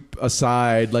soup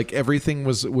aside, like everything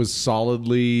was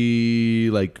solidly,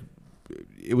 like,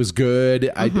 it was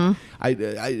good.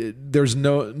 There's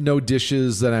no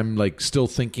dishes that I'm like still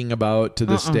thinking about to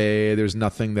this day. There's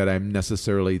nothing that I'm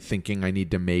necessarily thinking I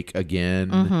need to make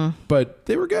again, but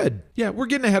they were good. Yeah. We're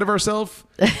getting ahead of ourselves.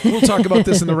 We'll talk about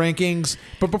this in the rankings,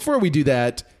 but before we do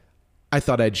that, I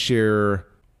thought I'd share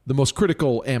the most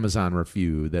critical Amazon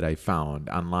review that I found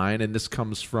online. And this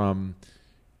comes from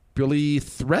Billy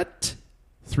Threat,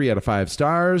 3 out of 5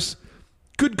 stars.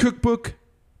 Good cookbook,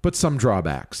 but some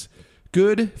drawbacks.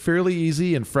 Good, fairly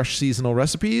easy, and fresh seasonal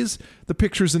recipes. The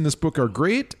pictures in this book are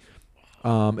great,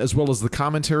 as well as the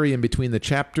commentary in between the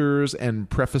chapters and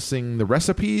prefacing the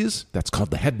recipes. That's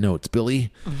called the head notes,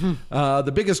 Billy.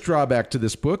 The biggest drawback to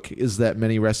this book is that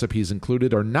many recipes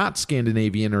included are not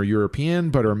Scandinavian or European,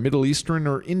 but are Middle Eastern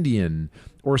or Indian,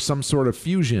 or some sort of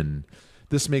fusion.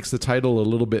 This makes the title a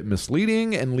little bit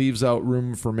misleading and leaves out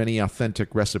room for many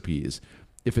authentic recipes.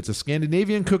 If it's a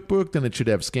Scandinavian cookbook, then it should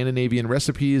have Scandinavian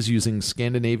recipes using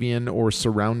Scandinavian or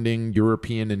surrounding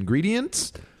European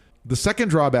ingredients. The second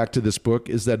drawback to this book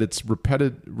is that it's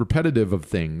repetitive of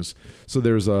things. So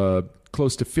there's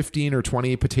close to 15 or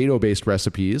 20 potato-based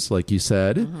recipes, like you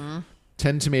said,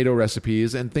 10 tomato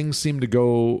recipes, and things seem to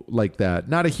go like that.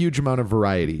 Not a huge amount of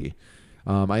variety.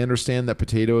 I understand that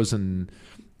potatoes and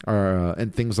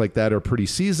things like that are pretty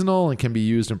seasonal and can be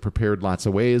used and prepared lots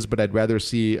of ways, but I'd rather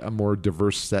see a more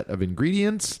diverse set of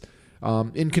ingredients.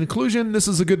 In conclusion, this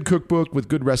is a good cookbook with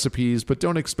good recipes, but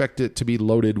don't expect it to be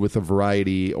loaded with a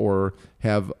variety or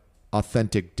have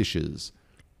authentic dishes.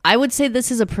 I would say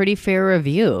this is a pretty fair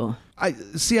review. I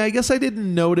guess I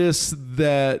didn't notice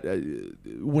that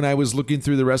when I was looking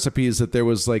through the recipes that there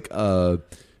was like a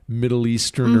Middle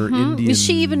Eastern or Indian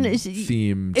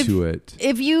theme to it.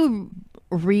 If you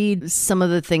read some of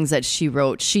the things that she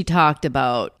wrote, she talked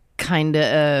about kind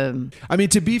of... I mean,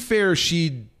 to be fair,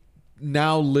 she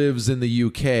now lives in the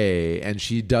UK, and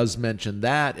she does mention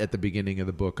that at the beginning of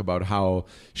the book about how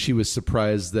she was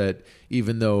surprised that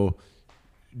even though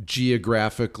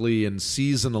geographically and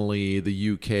seasonally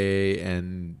the UK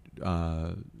and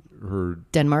her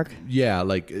Denmark. Yeah,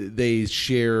 like they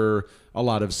share a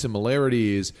lot of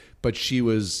similarities, but she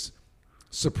was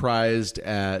surprised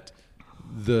at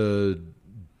the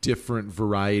different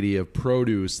variety of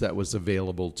produce that was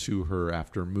available to her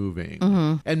after moving.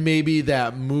 And maybe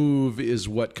that move is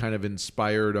what kind of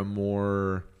inspired a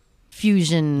more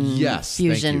fusion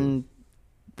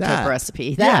type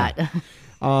recipe. Yeah.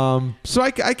 So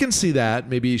I can see that.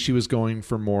 Maybe she was going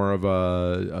for more of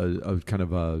a kind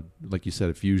of a, like you said,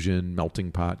 a fusion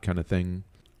melting pot kind of thing.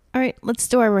 All right, let's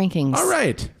do our rankings. All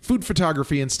right. Food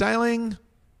photography and styling.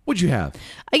 What'd you have?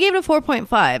 I gave it a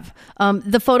 4.5.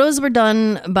 The photos were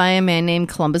done by a man named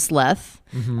Columbus Leth.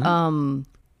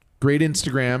 Great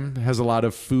Instagram, has a lot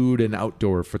of food and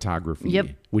outdoor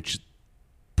photography, which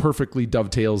perfectly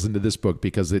dovetails into this book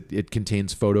because it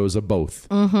contains photos of both.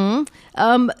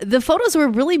 The photos were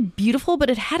really beautiful,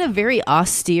 but it had a very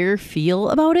austere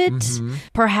feel about it.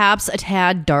 Perhaps a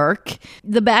tad dark.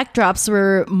 The backdrops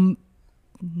were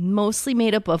mostly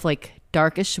made up of like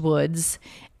darkish woods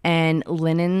and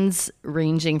linens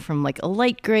ranging from like a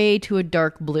light gray to a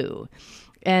dark blue.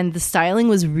 And the styling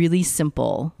was really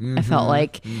simple. I felt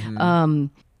like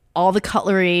all the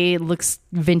cutlery looks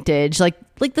vintage, like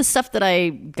the stuff that I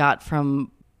got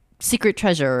from Secret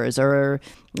Treasures or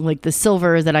like the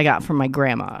silver that I got from my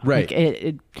grandma. Right.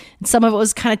 Like some of it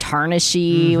was kind of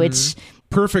tarnishy, which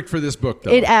perfect for this book,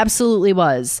 though. It absolutely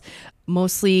was.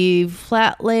 Mostly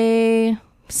flat lay,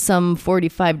 some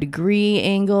 45-degree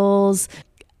angles.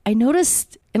 I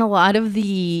noticed in a lot of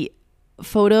the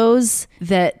photos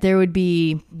that there would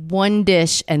be one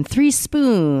dish and 3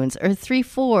 spoons or 3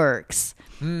 forks.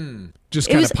 Just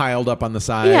kind of piled up on the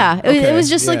side. Yeah, it was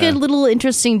just like a little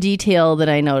interesting detail that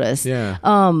I noticed. Yeah.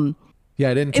 I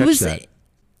didn't catch that.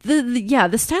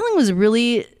 The styling was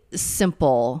really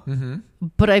simple,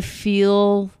 but I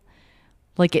feel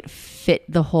like it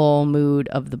fit the whole mood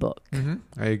of the book.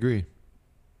 I agree.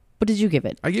 What did you give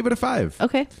it? I gave it a 5.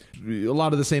 Okay. A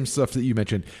lot of the same stuff that you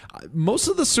mentioned. Most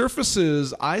of the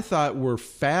surfaces I thought were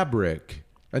fabric,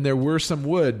 and there were some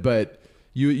wood, but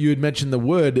you had mentioned the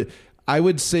wood. I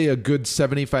would say a good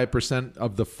 75%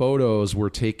 of the photos were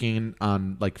taken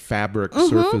on like fabric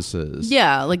surfaces.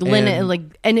 Yeah, like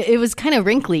linen, and it was kind of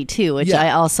wrinkly too, which I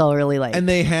also really liked. And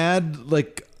they had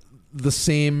like the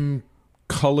same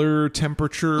color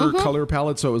temperature, color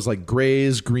palette. So it was like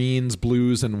grays, greens,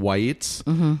 blues, and whites.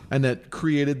 And that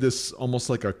created this almost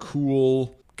like a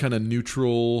cool kind of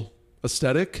neutral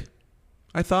aesthetic,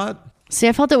 I thought. See,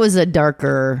 I felt it was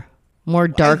more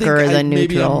darker than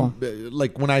neutral.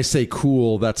 Like when I say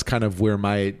cool, that's kind of where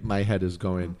my head is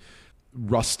going.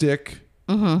 Rustic.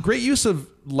 Great use of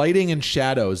lighting and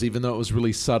shadows, even though it was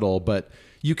really subtle. But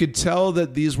you could tell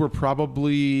that these were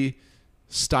probably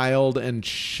styled and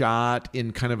shot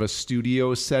in kind of a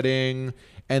studio setting,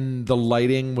 and the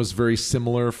lighting was very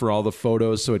similar for all the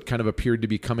photos, so it kind of appeared to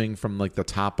be coming from like the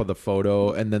top of the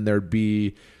photo, and then there'd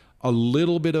be a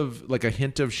little bit of like a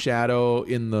hint of shadow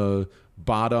in the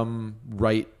bottom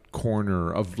right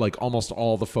corner of like almost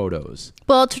all the photos.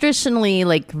 Well, traditionally,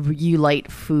 like you light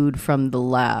food from the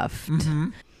left.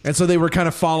 And so they were kind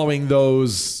of following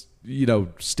those,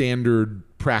 standard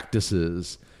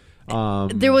practices.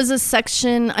 There was a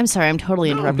section. I'm sorry, I'm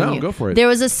totally interrupting you. No, go for it. There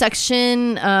was a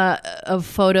section of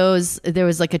photos. There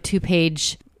was like a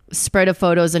 2-page spread of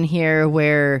photos in here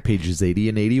where pages 80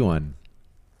 and 81.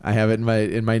 I have it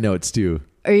in my notes too.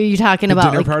 Are you talking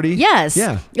about dinner party? Yes.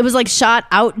 Yeah. It was like shot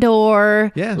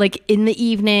outdoor. Yeah. Like in the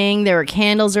evening, there were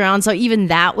candles around, so even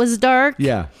that was dark.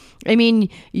 Yeah. I mean,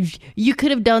 you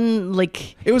could have done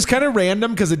like... It was kind of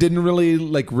random because it didn't really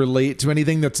like relate to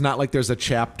anything. That's not like there's a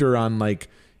chapter on like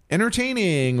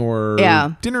entertaining or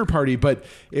dinner party, but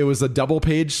it was a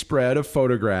double-page spread of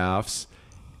photographs,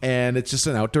 and it's just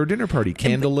an outdoor dinner party,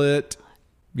 candlelit.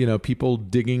 People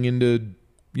digging into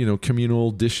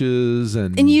communal dishes,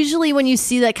 and usually when you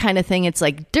see that kind of thing, it's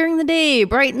like during the day,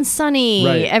 bright and sunny.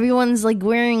 Right. Everyone's like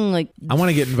wearing like... I want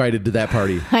to get invited to that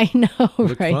party. I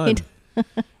know, right? Fun.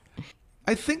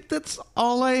 I think that's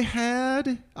all I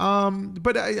had.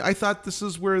 But I thought this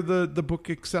is where the book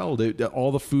excelled.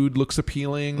 All the food looks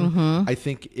appealing. I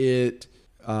think it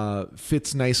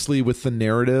fits nicely with the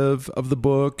narrative of the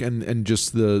book and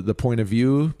just the point of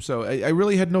view. So I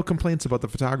really had no complaints about the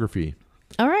photography.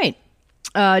 All right.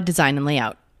 Design and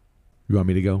layout. You want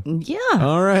me to go? Yeah.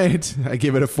 All right. I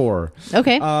give it a 4.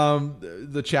 Okay.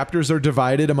 The chapters are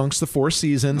divided amongst the 4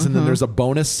 seasons, and then there's a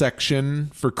bonus section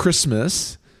for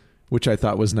Christmas, which I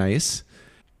thought was nice.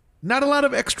 Not a lot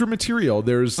of extra material.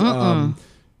 There's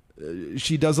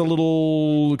she does a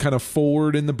little kind of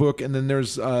forward in the book, and then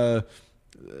there's a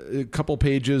couple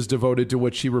pages devoted to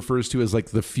what she refers to as like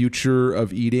the future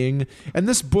of eating. And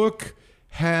this book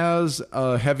has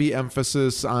a heavy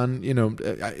emphasis on,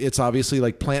 it's obviously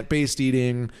like plant-based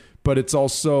eating, but it's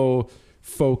also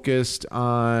focused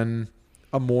on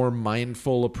a more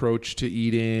mindful approach to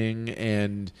eating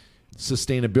and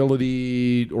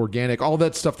sustainability, organic, all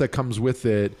that stuff that comes with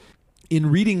it. In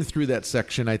reading through that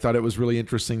section, I thought it was really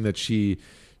interesting that she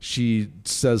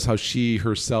says how she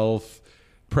herself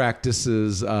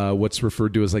practices what's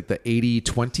referred to as like the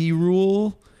 80-20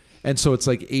 rule. And so it's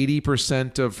like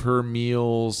 80% of her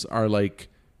meals are like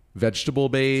vegetable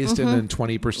based, and then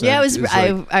 20%. Yeah,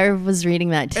 I was reading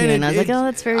that too, and I was like, oh,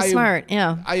 that's very smart.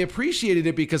 Yeah, I appreciated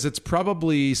it because it's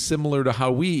probably similar to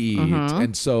how we eat,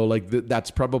 and so like that's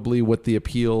probably what the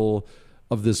appeal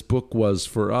of this book was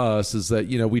for us, is that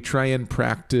we try and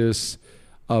practice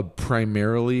a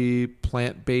primarily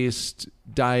plant-based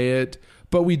diet,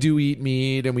 but we do eat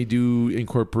meat and we do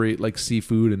incorporate like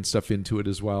seafood and stuff into it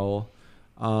as well.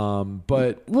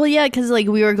 Because like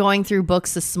we were going through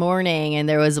books this morning, and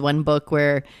there was one book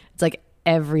where it's like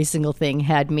every single thing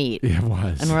had meat. Yeah, it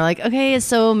was. And we're like, okay,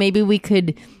 so maybe we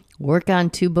could work on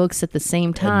 2 books at the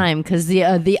same time, because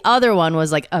the other one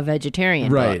was like a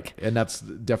vegetarian book. And that's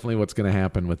definitely what's going to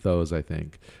happen with those, I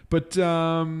think. But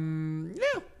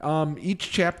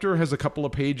each chapter has a couple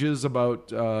of pages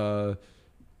about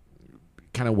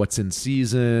kind of what's in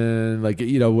season, like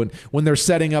when they're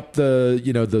setting up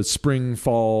the the spring,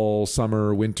 fall,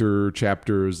 summer, winter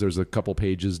chapters. There's a couple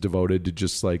pages devoted to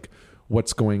just like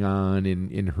what's going on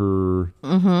in her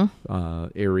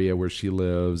area where she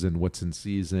lives, and what's in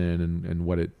season, and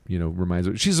what it reminds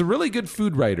her. She's a really good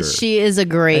food writer. She is a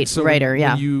great writer.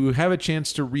 When you have a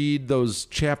chance to read those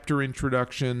chapter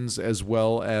introductions as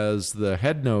well as the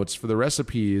head notes for the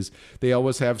recipes, they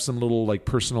always have some little like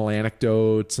personal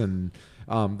anecdotes, and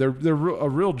they're a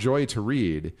real joy to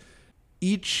read.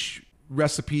 Each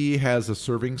recipe has a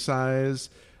serving size.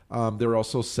 They're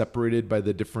also separated by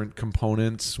the different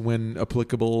components when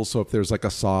applicable. So if there's like a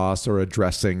sauce or a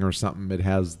dressing or something, it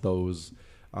has those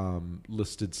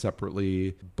listed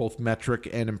separately. Both metric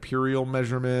and imperial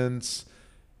measurements.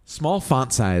 Small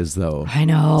font size, though. I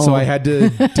know. So I had to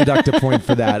deduct a point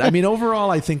for that. I mean,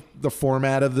 overall, I think the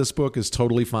format of this book is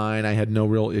totally fine. I had no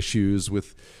real issues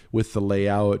with the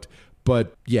layout.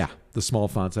 But yeah, the small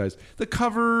font size. The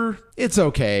cover, it's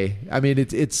okay. I mean,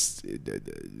 it's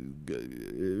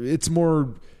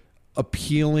more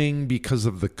appealing because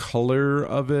of the color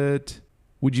of it.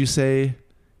 Would you say?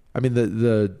 I mean,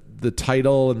 the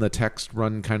title and the text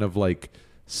run kind of like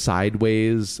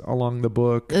sideways along the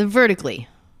book, vertically.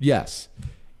 Yes,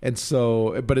 and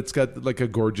so, but it's got like a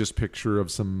gorgeous picture of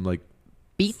some like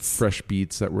fresh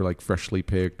beets that were like freshly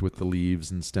picked with the leaves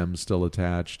and stems still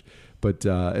attached. But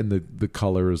and the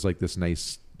color is like this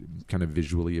nice kind of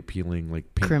visually appealing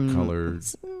like pink color.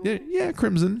 Yeah,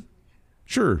 crimson.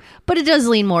 Sure. But it does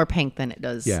lean more pink than it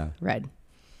does red.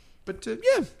 But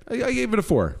I gave it a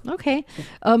 4. Okay.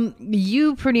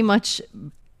 You pretty much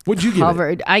What'd you give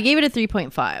it? I gave it a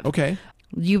 3.5. Okay.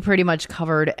 You pretty much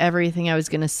covered everything I was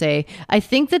going to say. I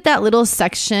think that little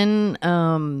section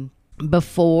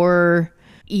before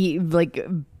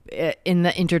in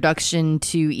the introduction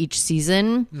to each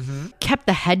season kept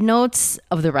the head notes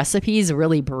of the recipes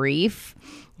really brief,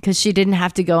 because she didn't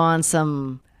have to go on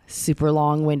some super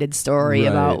long-winded story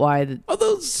about why.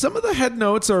 Although some of the head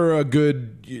notes are a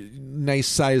good, nice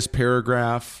sized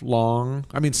paragraph long.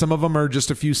 I mean, some of them are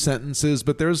just a few sentences,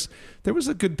 but there was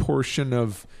a good portion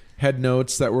of head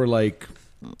notes that were like,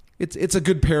 it's a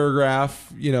good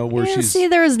paragraph, where she's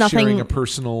there was nothing, sharing a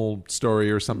personal story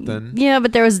or something. Yeah,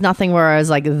 but there was nothing where I was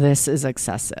like, this is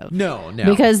excessive. No.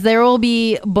 Because there will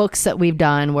be books that we've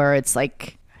done where it's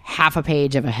like half a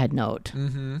page of a head note.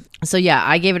 So yeah,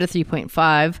 I gave it a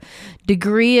 3.5.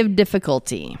 Degree of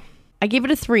difficulty, I gave it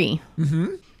a 3,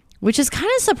 which is kind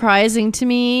of surprising to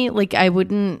me. Like I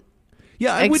wouldn't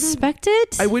expect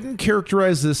it. I wouldn't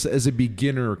characterize this as a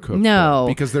beginner cookbook. No.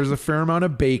 Because there's a fair amount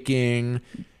of baking,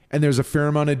 and there's a fair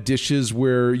amount of dishes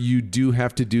where you do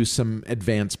have to do some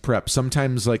advanced prep,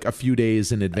 sometimes like a few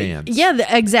days in advance.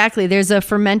 Yeah, exactly. There's a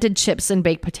fermented chips and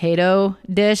baked potato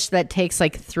dish that takes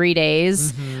like 3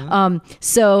 days.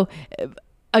 So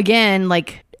again,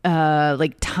 like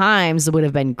times would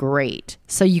have been great.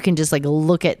 So you can just like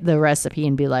look at the recipe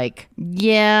and be like,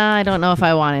 yeah, I don't know if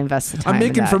I want to invest the time. I'm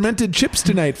making fermented chips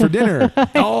tonight for dinner.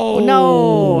 Oh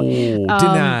no,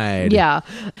 denied. Yeah,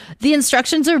 the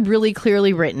instructions are really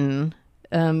clearly written.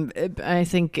 I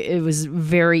think it was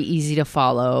very easy to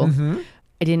follow.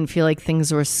 I didn't feel like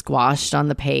things were squashed on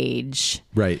the page.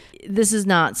 Right. This is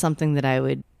not something that I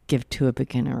would give to a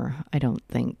beginner, I don't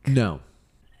think. No.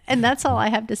 And that's all I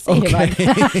have to say about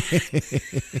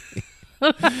that.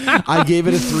 I gave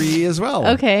it a 3 as well.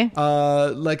 Okay.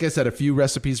 Like I said, a few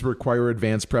recipes require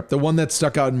advanced prep. The one that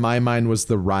stuck out in my mind was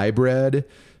the rye bread.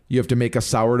 You have to make a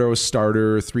sourdough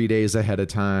starter 3 days ahead of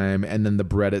time, and then the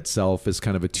bread itself is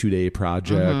kind of a 2-day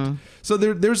project. So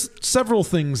there's several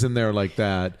things in there like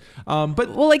that. But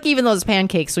Well, like even those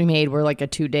pancakes we made were like a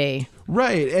 2-day.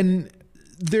 right, and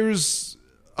there's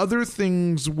other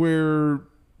things where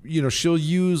she'll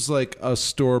use like a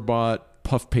store-bought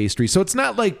puff pastry. So it's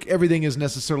not like everything is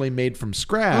necessarily made from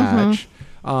scratch.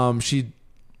 She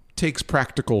takes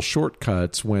practical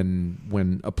shortcuts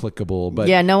when applicable, but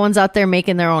Yeah, no one's out there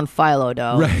making their own phyllo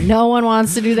dough. Right. No one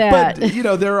wants to do that.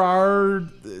 But there are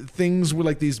things with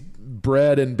like these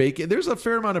bread and baking. There's a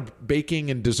fair amount of baking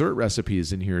and dessert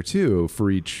recipes in here too for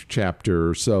each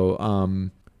chapter. So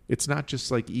it's not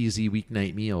just like easy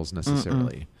weeknight meals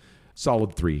necessarily.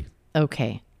 Solid 3.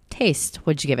 Okay. Taste.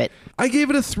 What'd you give it? I gave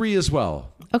it a 3 as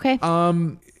well. Okay.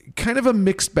 Kind of a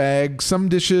mixed bag. Some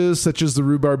dishes, such as the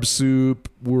rhubarb soup,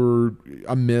 were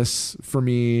a miss for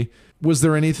me. Was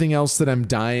there anything else that I'm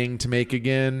dying to make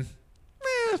again?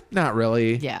 Not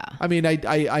really. Yeah. I mean,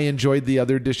 I enjoyed the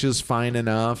other dishes fine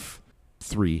enough.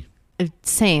 3.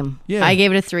 Same. Yeah. I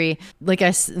gave it a 3. Like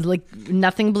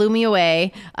nothing blew me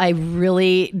away. I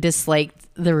really disliked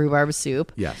the rhubarb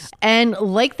soup. Yes. And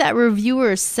like that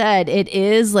reviewer said, it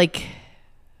is like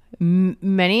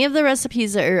many of the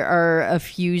recipes are a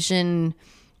fusion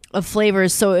of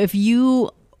flavors. So if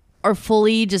you are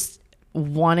fully just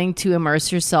wanting to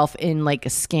immerse yourself in like a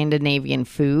Scandinavian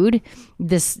food,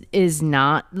 this is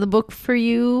not the book for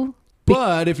you.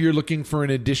 But if you're looking for an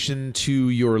addition to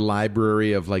your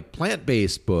library of like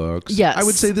plant-based books, Yes. I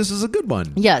would say this is a good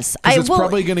one. Yes. Because it's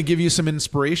probably going to give you some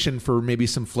inspiration for maybe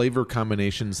some flavor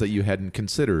combinations that you hadn't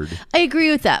considered. I agree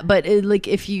with that, but like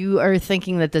if you are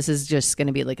thinking that this is just going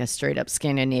to be like a straight up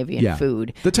Scandinavian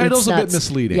food, The title's it's a not- bit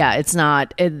misleading. Yeah, it's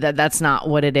not. That's not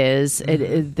what it is.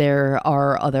 There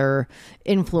are other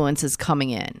influences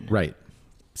coming in. Right.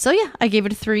 So yeah, I gave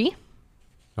it a 3.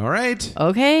 All right.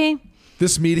 Okay.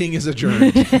 This meeting is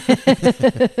adjourned.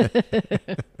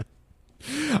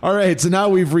 All right, so now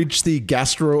we've reached the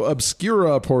Gastro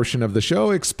Obscura portion of the show,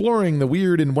 exploring the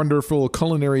weird and wonderful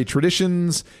culinary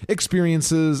traditions,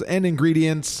 experiences, and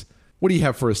ingredients. What do you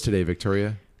have for us today,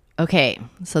 Victoria? Okay.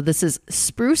 So this is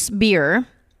spruce beer.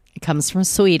 It comes from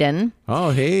Sweden. Oh,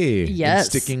 hey.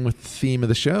 Yes. And sticking with the theme of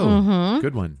the show.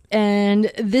 Good one.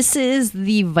 And this is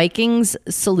the Vikings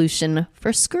solution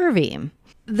for scurvy.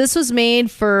 This was made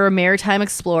for maritime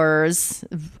explorers,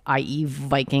 i.e.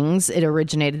 Vikings. It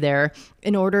originated there.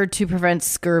 In order to prevent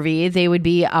scurvy, they would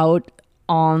be out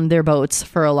on their boats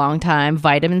for a long time.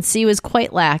 Vitamin C was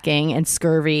quite lacking, and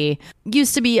scurvy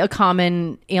used to be a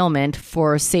common ailment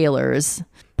for sailors.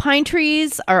 Pine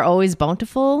trees are always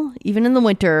bountiful, even in the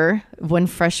winter when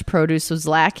fresh produce was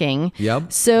lacking.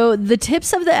 Yep. So the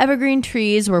tips of the evergreen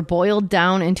trees were boiled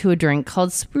down into a drink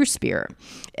called spruce beer.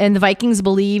 And the Vikings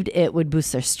believed it would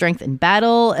boost their strength in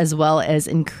battle as well as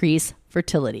increase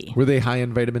fertility. Were they high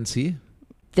in vitamin C?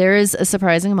 There is a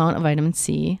surprising amount of vitamin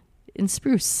C in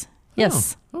spruce.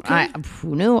 Yes. okay.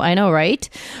 Who knew? I know, right?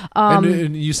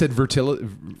 And you said fertility?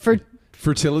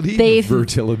 They-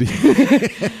 Fertility.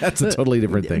 That's a totally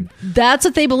different thing. That's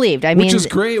what they believed. I mean, Which is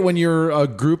great when you're a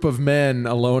group of men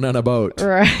alone on a boat.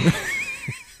 Right.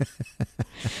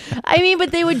 I mean,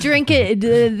 but they would drink it.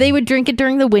 They would drink it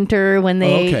during the winter when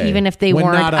they, Okay. even if they When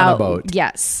weren't not on a out. boat.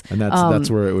 Yes, And that's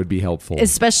where it would be helpful.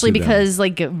 especially to them. because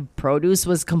like produce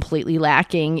was completely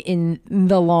lacking in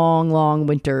the long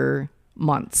winter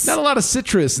months. Not a lot of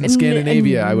citrus in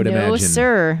Scandinavia, I would imagine. No,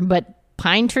 sir. But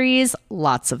pine trees,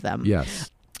 lots of them.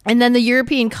 Yes. And then the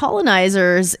European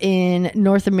colonizers in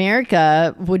North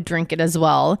America would drink it as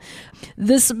well.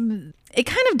 It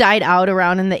kind of died out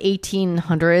around in the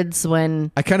 1800s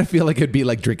when, I kind of feel like it'd be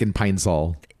like drinking Pine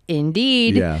Sol.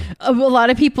 indeed, Yeah. a lot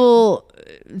of people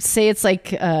say it's like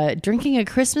drinking a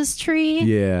Christmas tree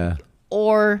Yeah.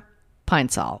 or pine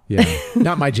sol. Yeah.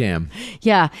 Not my jam.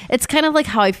 Yeah, it's kind of like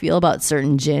how I feel about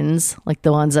certain gins, like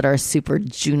the ones that are super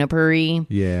junipery.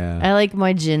 Yeah. I like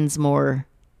my gins more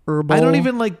herbal. I don't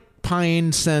even like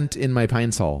pine scent in my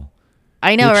Pine Sol.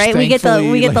 I know, which right? We get the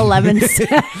thankfully, lemons.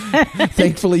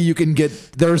 Thankfully, you can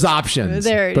there's options.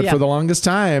 There, but yeah. for the longest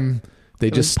time,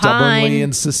 they just was pine. stubbornly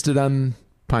insisted on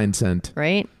pine scent.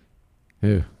 Right?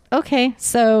 Ew. Okay,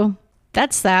 so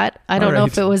that's that. I don't All know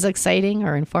right. if it was exciting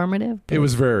or informative. It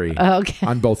was very Okay.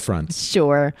 on both fronts.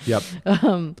 Sure. Yep.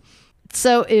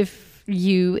 So if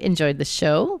you enjoyed the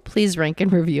show, please rank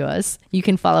and review us. You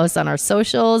can follow us on our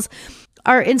socials.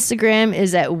 Our Instagram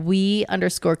is at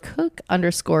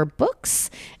we_cook_books.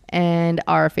 And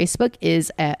our Facebook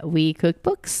is at We Cook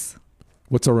Books.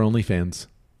 What's our OnlyFans?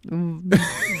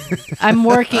 I'm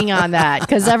working on that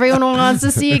because everyone wants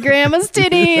to see Grandma's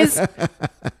titties.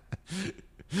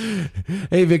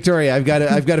 Hey, Victoria, I've got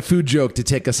a food joke to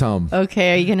take us home.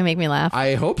 Okay, are you gonna make me laugh?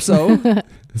 I hope so.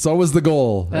 It's always the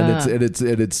goal, and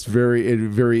it's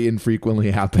very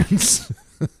infrequently happens.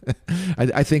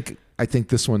 I think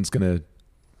this one's gonna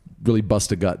really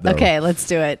bust a gut, though. Okay, let's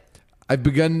do it. I've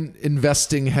begun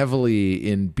investing heavily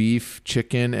in beef,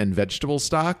 chicken, and vegetable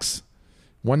stocks.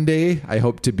 One day, I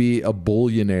hope to be a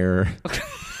billionaire.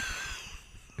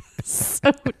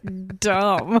 So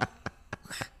dumb.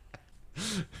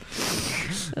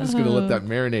 I'm just gonna let that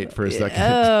marinate for a second.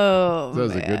 Oh, That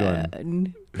was a good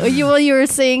one. Well, you were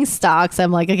saying stocks.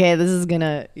 I'm like, okay, this is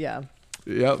gonna, yeah.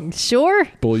 Yep, Sure.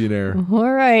 billionaire. All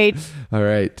right. All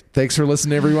right. Thanks for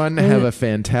listening, everyone. Have a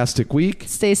fantastic week.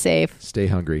 Stay safe. Stay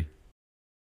hungry.